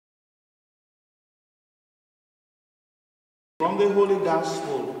From the Holy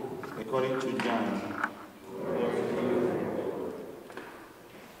Gospel, according to John.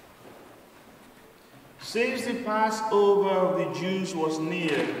 Since the Passover of the Jews was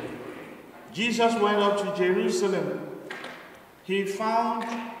near, Jesus went up to Jerusalem. He found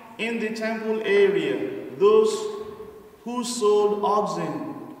in the temple area those who sold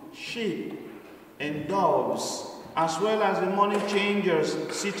oxen, sheep, and doves, as well as the money changers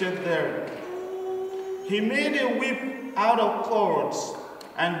seated there. He made a whip out of cords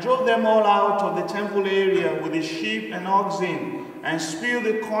and drove them all out of the temple area with the sheep and oxen, and spilled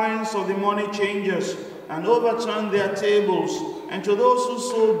the coins of the money changers and overturned their tables. And to those who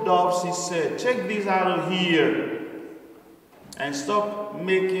sold doves he said, "Take these out of here and stop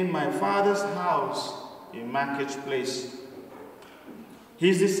making my Father's house a marketplace."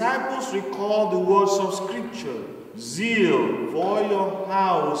 His disciples recalled the words of Scripture, "Zeal for your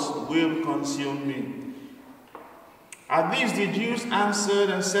house will consume me." At this the Jews answered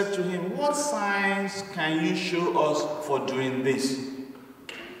and said to him, "What signs can you show us for doing this?"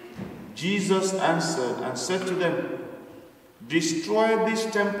 Jesus answered and said to them, "Destroy this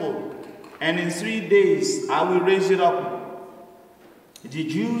temple, and in 3 days I will raise it up." The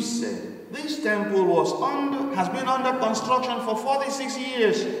Jews said, "This temple has been under construction for 46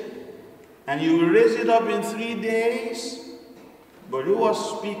 years, and you will raise it up in 3 days?" But he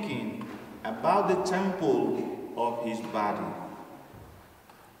was speaking about the temple of his body.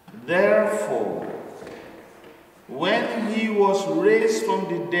 Therefore, when he was raised from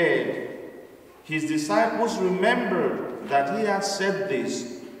the dead, his disciples remembered that he had said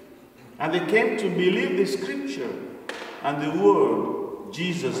this, and they came to believe the Scripture and the word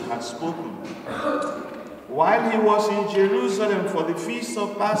Jesus had spoken. While he was in Jerusalem for the feast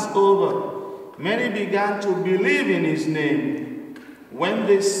of Passover, many began to believe in his name when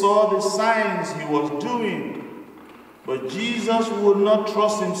they saw the signs he was doing. But Jesus would not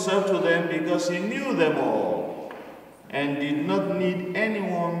trust himself to them because he knew them all and did not need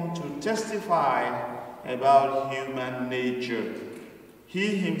anyone to testify about human nature.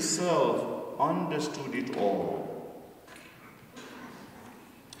 He himself understood it all.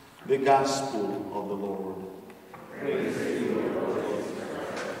 The Gospel of the Lord. Praise to you, Lord.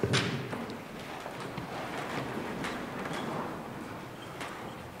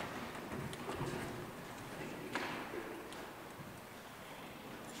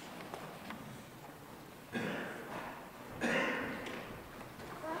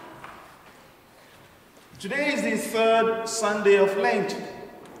 Today is the third Sunday of Lent.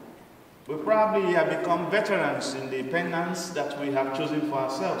 We probably have become veterans in the penance that we have chosen for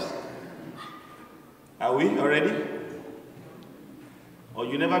ourselves. Are we already? Or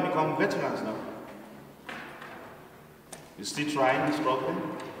you never become veterans now? You still trying, struggling?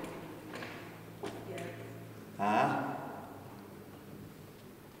 Huh?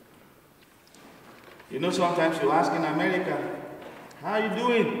 You know, sometimes you ask in America, "How are you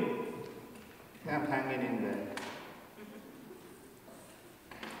doing?" I'm hanging in there.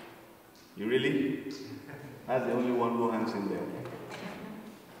 You really? That's the only one who hangs in there.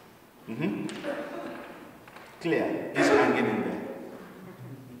 Clear. He's hanging in there.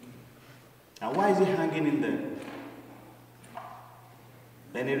 And why is he hanging in there?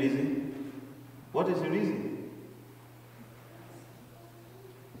 Any reason? What is the reason?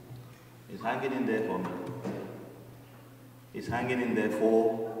 He's hanging in there for me. He's hanging in there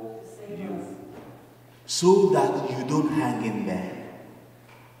for you. So that you don't hang in there.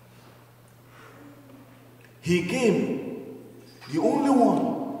 He came, the only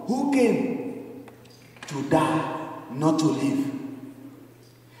one who came to die, not to live.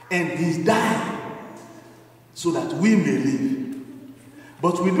 And he's dying so that we may live.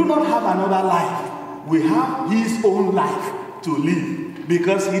 But we do not have another life. We have his own life to live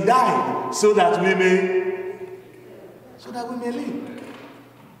because he died so that we may live.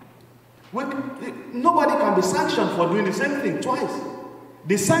 Nobody can be sanctioned for doing the same thing twice.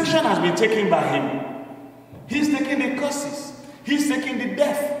 The sanction has been taken by him. He's taking the curses. He's taking the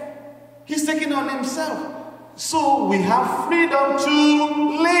death. He's taking on himself. So we have freedom to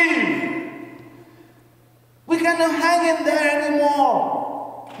live. We cannot hang in there anymore.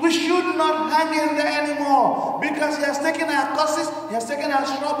 We should not hang in there anymore because he has taken our curses, he has taken our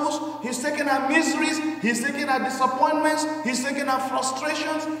troubles, he's taken our miseries, he's taken our disappointments, he's taken our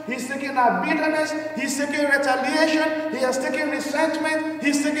frustrations, he's taken our bitterness, he's taken retaliation, he has taken resentment,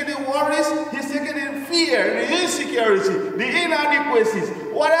 he's taken the worries, he's taken the fear, the insecurity, the inadequacies.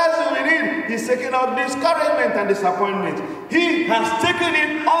 What else do we need? He's taken out discouragement and disappointment. He has taken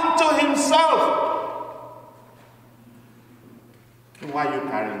it unto himself. Why are you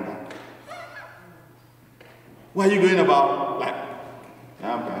carrying that? Why are you going about like,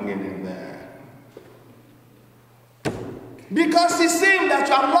 I'm hanging in there? Because it seems that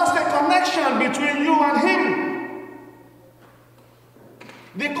you have lost a connection between you and him.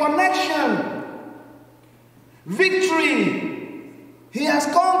 The connection, victory, he has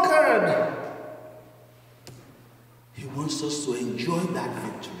conquered. He wants us to enjoy that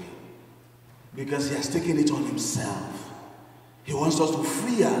victory because he has taken it on himself. He wants us to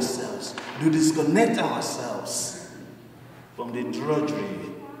free ourselves, to disconnect ourselves from the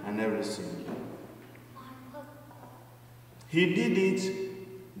drudgery and everything. He did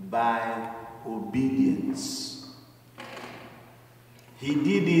it by obedience. He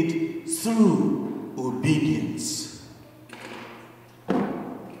did it through obedience.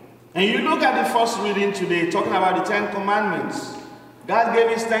 And you look at the first reading today, talking about the 10 Commandments. God gave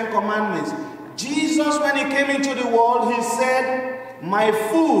his 10 Commandments. Jesus, when he came into the world, he said, my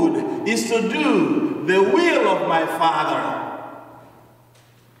food is to do the will of my Father.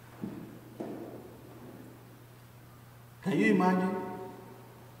 Can you imagine?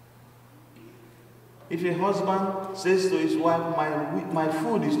 If a husband says to his wife, my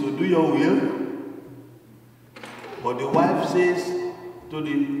food is to do your will, but the wife says to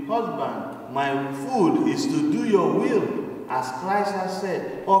the husband, my food is to do your will, as Christ has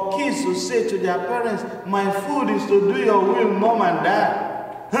said. Or kids who say to their parents, my food is to do your will, mom and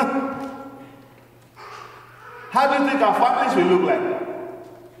dad. How do you think our families will look like?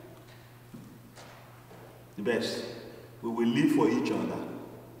 The best. We will live for each other.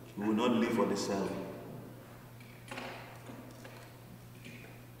 We will not live for the self.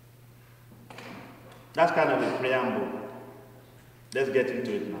 That's kind of a preamble. Let's get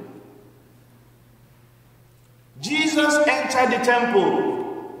into it now. Jesus entered the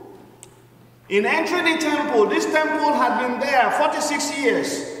temple. In entering the temple, this temple had been there 46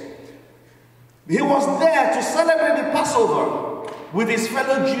 years. He was there to celebrate the Passover with his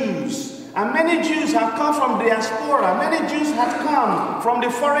fellow Jews. And many Jews had come from the diaspora. Many Jews had come from the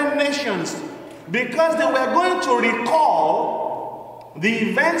foreign nations because they were going to recall the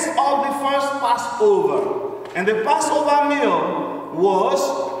events of the first Passover. And the Passover meal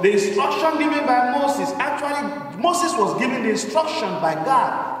was the instruction given by Moses. Actually, Moses was given the instruction by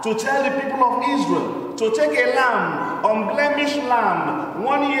God to tell the people of Israel to take a lamb, unblemished lamb,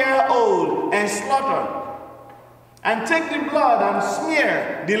 1 year old, and slaughter. And take the blood and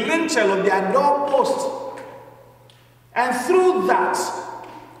smear the lintel of their doorpost. And through that,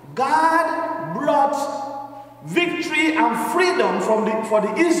 God brought victory and freedom for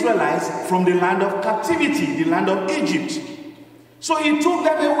the Israelites from the land of captivity, the land of Egypt. So he took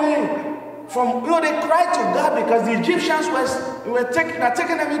them away from, they cried to God because the Egyptians were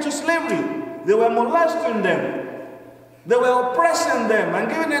taking them into slavery. They were molesting them. They were oppressing them and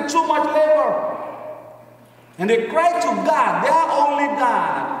giving them too much labor. And they cried to God, their only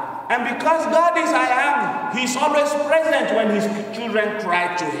God. And because God is I am, he's always present when his children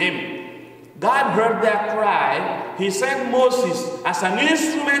cry to him. God heard their cry. He sent Moses as an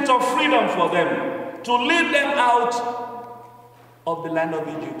instrument of freedom for them to lead them out of the land of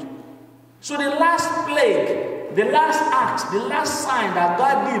Egypt. So the last plague, the last act, the last sign that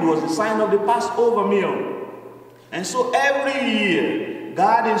God did was the sign of the Passover meal. And so every year,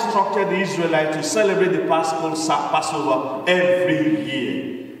 God instructed the Israelites to celebrate the Passover every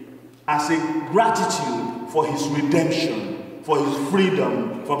year as a gratitude for his redemption, for his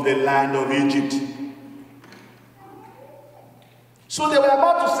freedom from the land of Egypt. So they were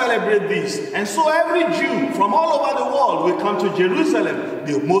about to celebrate this. And so every Jew from all over the world will come to Jerusalem,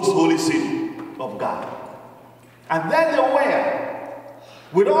 the most holy city of God. And there they were,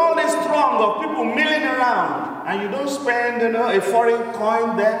 with all this throng of people milling around. And you don't spend, a foreign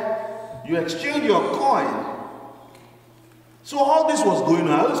coin there. You exchange your coin. So all this was going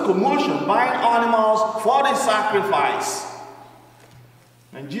on. All this commotion, buying animals for the sacrifice.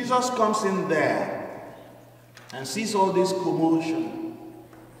 And Jesus comes in there and sees all this commotion.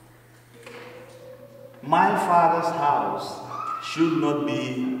 My Father's house should not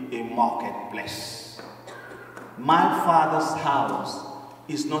be a marketplace. My Father's house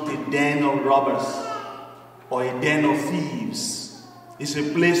is not a den of robbers or a den of thieves. It's a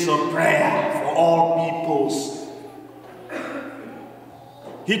place of prayer for all peoples.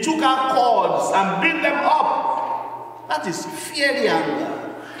 He took out cords and beat them up. That is fiery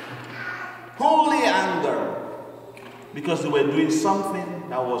anger, holy anger, because they were doing something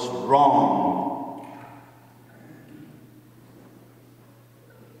that was wrong.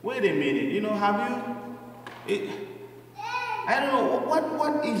 Wait a minute, have you... I don't know,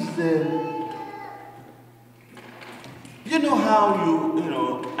 what is the... how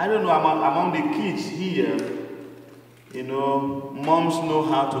I don't know, among the kids here, You know, moms know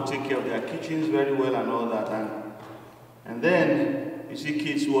how to take care of their kitchens very well and all that. And then you see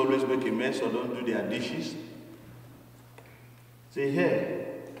kids who always make a mess or don't do their dishes. Say,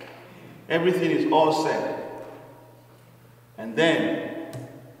 hey, everything is all set. And then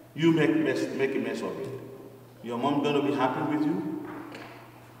you make a mess of it. Your mom gonna be happy with you?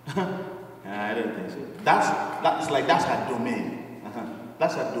 I don't think so. That's her domain.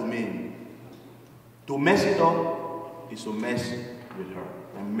 That's her domain. To mess it up is to mess with her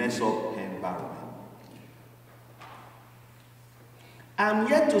and mess up her environment. I'm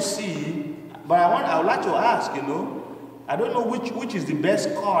yet to see, but I would like to ask, you know, I don't know which is the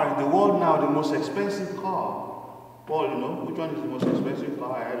best car in the world now, the most expensive car. Paul, you know, which one is the most expensive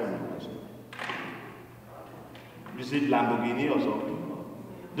car? I don't know. Is it Lamborghini or something?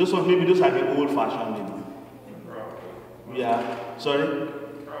 Maybe those are the old-fashioned maybe. Yeah. Sorry?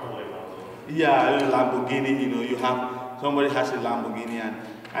 Yeah, Lamborghini, you know, somebody has a Lamborghini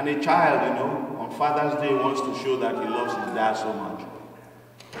and a child, you know, on Father's Day wants to show that he loves his dad so much.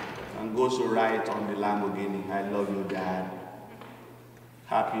 And goes to write on the Lamborghini, I love you, Dad.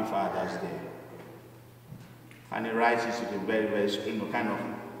 Happy Father's Day. And he writes it with a very, very, kind of,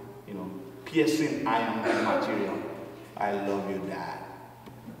 piercing iron material. I love you, Dad.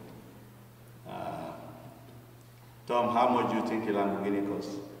 Tom, how much do you think a Lamborghini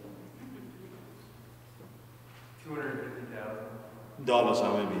costs? $250,000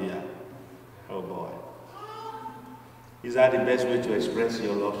 or maybe, yeah. Oh boy. Is that the best way to express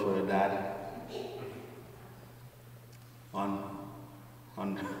your love for your dad?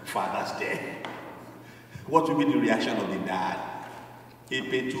 On Father's Day. What will be the reaction of the dad? He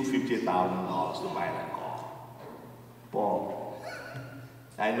paid $250,000 to buy that car. Paul,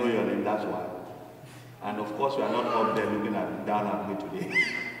 I know your name, that's why. And of course, you are not up there looking down at me today.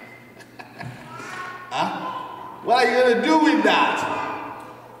 Huh? What are you going to do with that?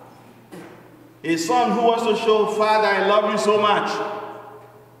 A son who wants to show, Father, I love you so much.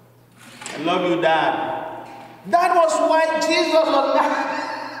 I love you, Dad. That was why Jesus was not.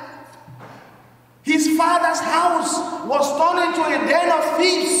 His father's house was turned into a den of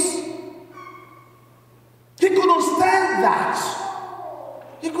thieves. He couldn't stand that.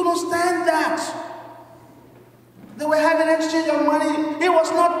 He couldn't stand that. They were having an exchange of money. It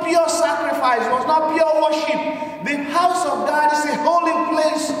was not pure sacrifice. It was not pure worship. The house of God is a holy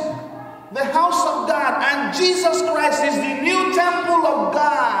place. The house of God. And Jesus Christ is the new temple of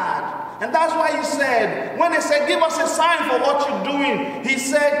God. And that's why he said, when they said, give us a sign for what you're doing, he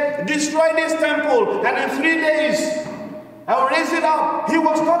said, destroy this temple, and in 3 days, I will raise it up. He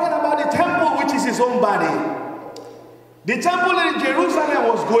was talking about the temple, which is his own body. The temple in Jerusalem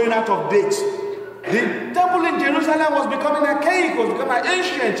was going out of date. The temple in Jerusalem was becoming archaic, was becoming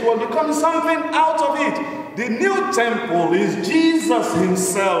ancient, was becoming something out of it. The new temple is Jesus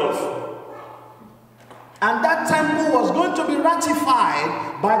himself. And that temple was going to be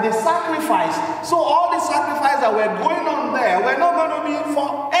ratified by the sacrifice. So all the sacrifices that were going on there were not going to be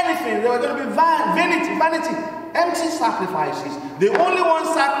for anything. They were going to be vanity, empty sacrifices. The only one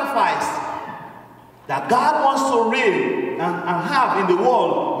sacrifice that God wants to reign and have in the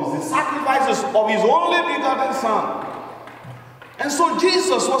world is the sacrifices of his only begotten Son. And so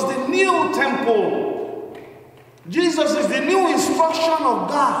Jesus was the new temple. Jesus is the new instruction of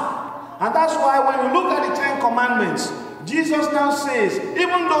God. And that's why when you look at the 10 Commandments, Jesus now says,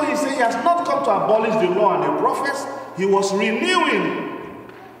 even though he said he has not come to abolish the law and the prophets, he was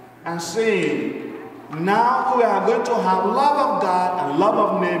renewing and saying, now we are going to have love of God and love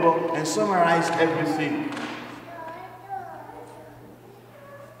of neighbor and summarize everything.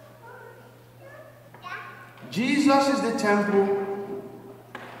 Jesus is the temple.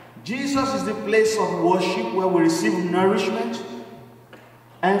 Jesus is the place of worship where we receive nourishment.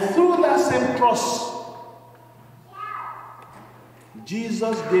 And through that same cross,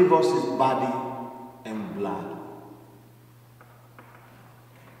 Jesus gave us his body and blood.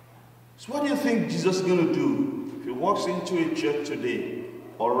 So what do you think Jesus is going to do if he walks into a church today,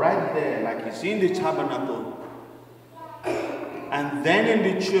 or right there, like he's in the tabernacle, and then in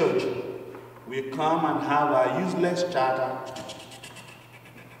the church, we come and have our useless chatter?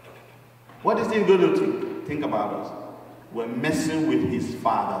 What is he going to think about us? We're messing with his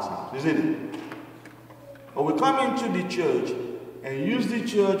Father's house, isn't it? Or we come into the church and use the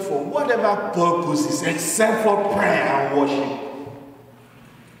church for whatever purposes except for prayer and worship.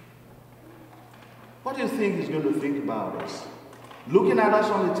 What do you think he's going to think about us? Looking at us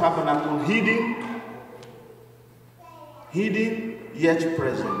on the tabernacle, hidden yet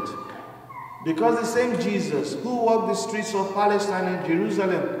present. Because the same Jesus who walked the streets of Palestine and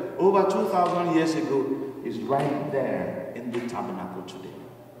Jerusalem over 2,000 years ago is right there in the tabernacle today.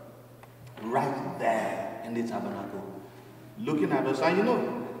 Right there in the tabernacle. Looking at us. And you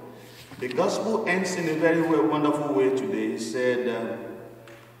know, the gospel ends in a very wonderful way today. It said,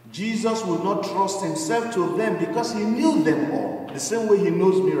 Jesus would not trust himself to them because he knew them all. The same way he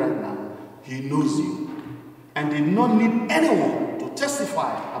knows me right now. He knows you. And did not need anyone to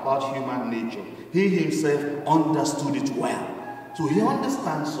testify about human nature. He himself understood it well. So he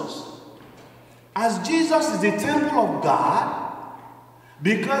understands us. As Jesus is the temple of God,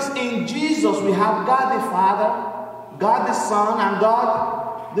 because in Jesus we have God the Father, God the Son, and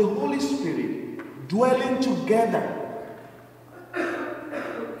God the Holy Spirit dwelling together.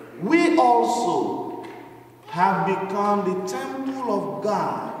 We also have become the temple of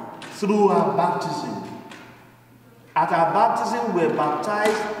God through our baptism. At our baptism, we're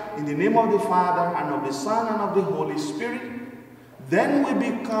baptized in the name of the Father and of the Son and of the Holy Spirit. Then we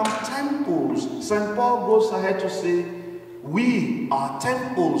become temples. St. Paul goes ahead to say, we are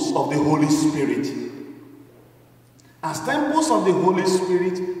temples of the Holy Spirit. As temples of the Holy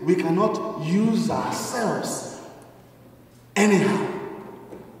Spirit, we cannot use ourselves anyhow.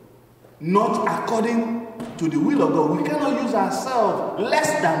 Not according to the will of God. We cannot use ourselves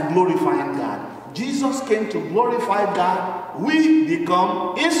less than glorifying God. Jesus came to glorify God. We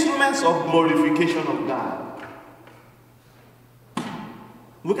become instruments of glorification of God.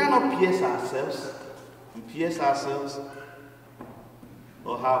 We cannot pierce ourselves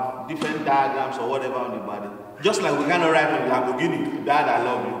or have different diagrams or whatever on the body. Just like we cannot write on the Lamborghini, Dad, I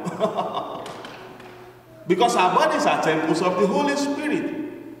love you. Because our bodies are temples of the Holy Spirit.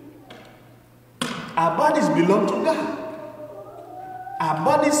 Our bodies belong to God. Our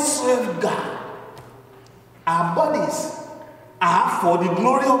bodies serve God. Our bodies are for the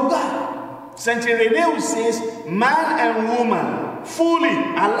glory of God. Saint Irenaeus says, man and woman, fully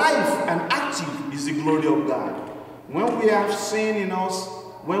alive and active, is the glory of God. When we have sin in us,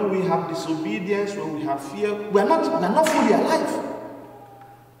 when we have disobedience, when we have fear, we're not fully alive.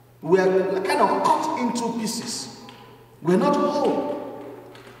 We are kind of cut into pieces. We're not whole.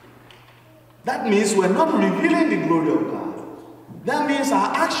 That means we're not revealing the glory of God. That means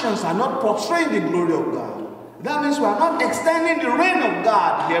our actions are not portraying the glory of God. That means we are not extending the reign of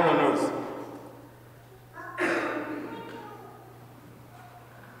God here on earth.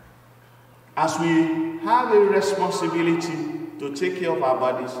 As we have a responsibility to take care of our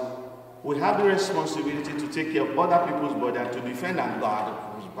bodies, we have the responsibility to take care of other people's bodies and to defend and guard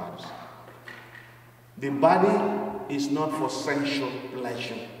people's bodies. The body is not for sensual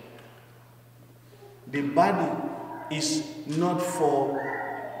pleasure. The body is not for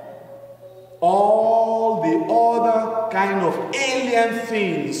all the other kind of alien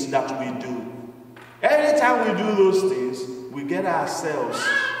things that we do. Every time we do those things, we get ourselves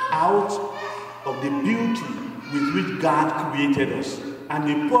out of the beauty with which God created us and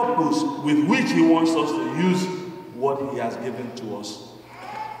the purpose with which He wants us to use what He has given to us.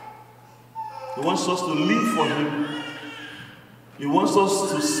 He wants us to live for Him. He wants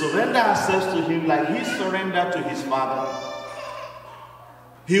us to surrender ourselves to Him like He surrendered to His Father.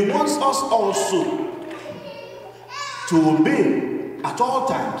 He wants us also to obey at all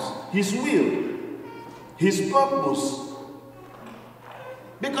times His will, His purpose.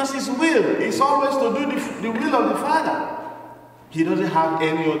 Because His will is always to do the will of the Father. He doesn't have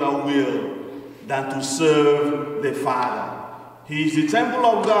any other will than to serve the Father. He is the temple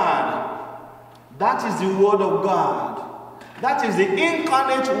of God. That is the Word of God. That is the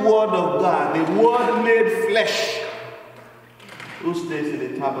incarnate Word of God, the Word made flesh, who stays in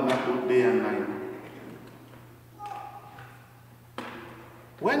the tabernacle day and night.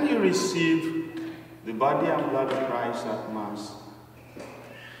 When you receive the body and blood of Christ at Mass,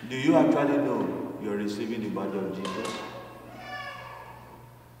 do you actually know you're receiving the body of Jesus?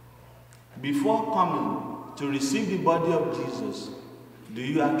 Before coming to receive the body of Jesus, do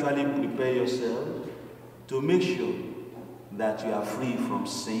you actually prepare yourself to make sure that you are free from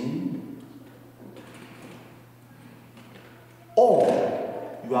sin? Or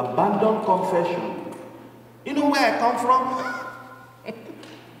you abandon confession? You know where I come from?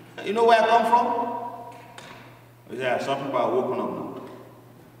 You know where I come from? Yeah, some people are woken up now.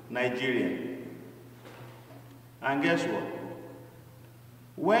 Nigeria. And guess what?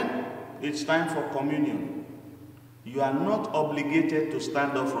 When it's time for communion, you are not obligated to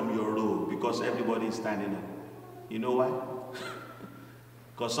stand up from your row because everybody is standing up. You know why?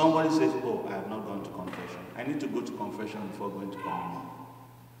 Because somebody says, oh, I have not gone to confession. I need to go to confession before going to communion.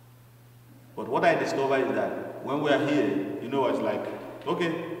 But what I discovered is that when we are here, you know what it's like?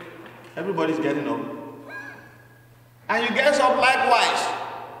 Okay, Everybody's getting up. And you get up likewise.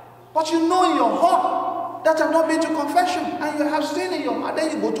 But you know in your heart that you have not been to confession. And you have sin in your heart.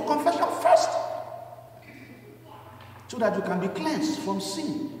 Then you go to confession first. So that you can be cleansed from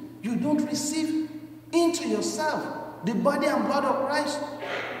sin. You don't receive into yourself the body and blood of Christ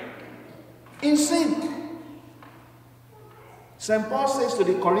in sin. St. Paul says to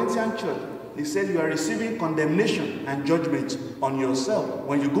the Corinthian church, he said you are receiving condemnation and judgment on yourself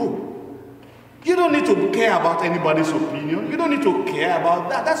when you go. You don't need to care about anybody's opinion. You don't need to care about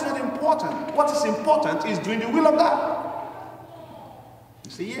that. That's not important. What is important is doing the will of God.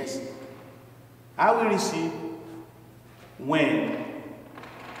 You say, yes, I will receive when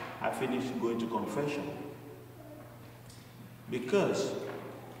I finish going to confession. Because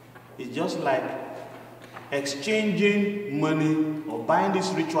it's just like exchanging money or buying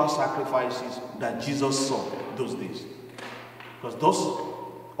these ritual sacrifices that Jesus saw those days. Because those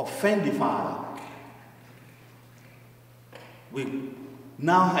offend the Father. We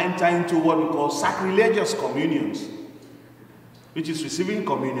now enter into what we call sacrilegious communions, which is receiving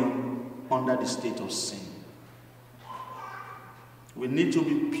communion under the state of sin. We need to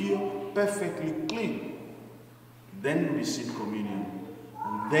be pure, perfectly clean. Then you receive communion.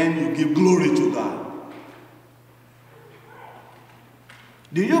 And then you give glory to God.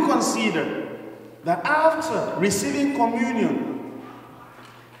 Do you consider that after receiving communion,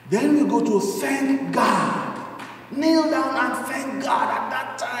 then we go to thank God? Kneel down and thank God at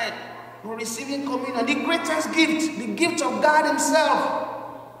that time for receiving communion. The greatest gift, the gift of God himself.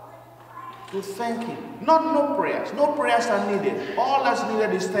 To thank him. No prayers. No prayers are needed. All that's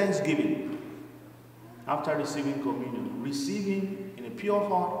needed is thanksgiving. After receiving communion, receiving in a pure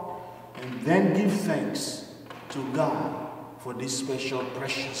heart, and then give thanks to God for this special,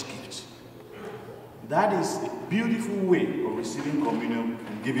 precious gift. That is a beautiful way of receiving communion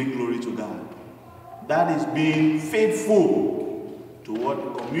and giving glory to God. That is being faithful to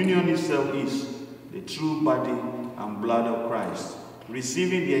what communion itself is, the true body and blood of Christ.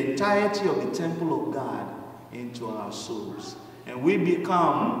 Receiving the entirety of the temple of God into our souls. And we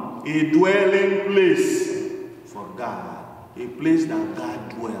become a dwelling place for God. A place that God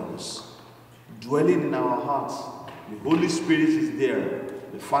dwells. Dwelling in our hearts. The Holy Spirit is there.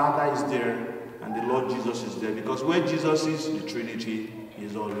 The Father is there. And the Lord Jesus is there. Because where Jesus is, the Trinity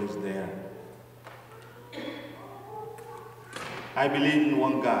is always there. I believe in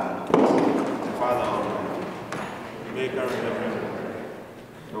one God, the Father Almighty, maker of heaven,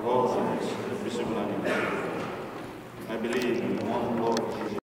 of all things, visible and invisible. I believe in one Lord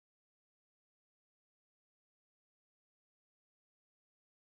Jesus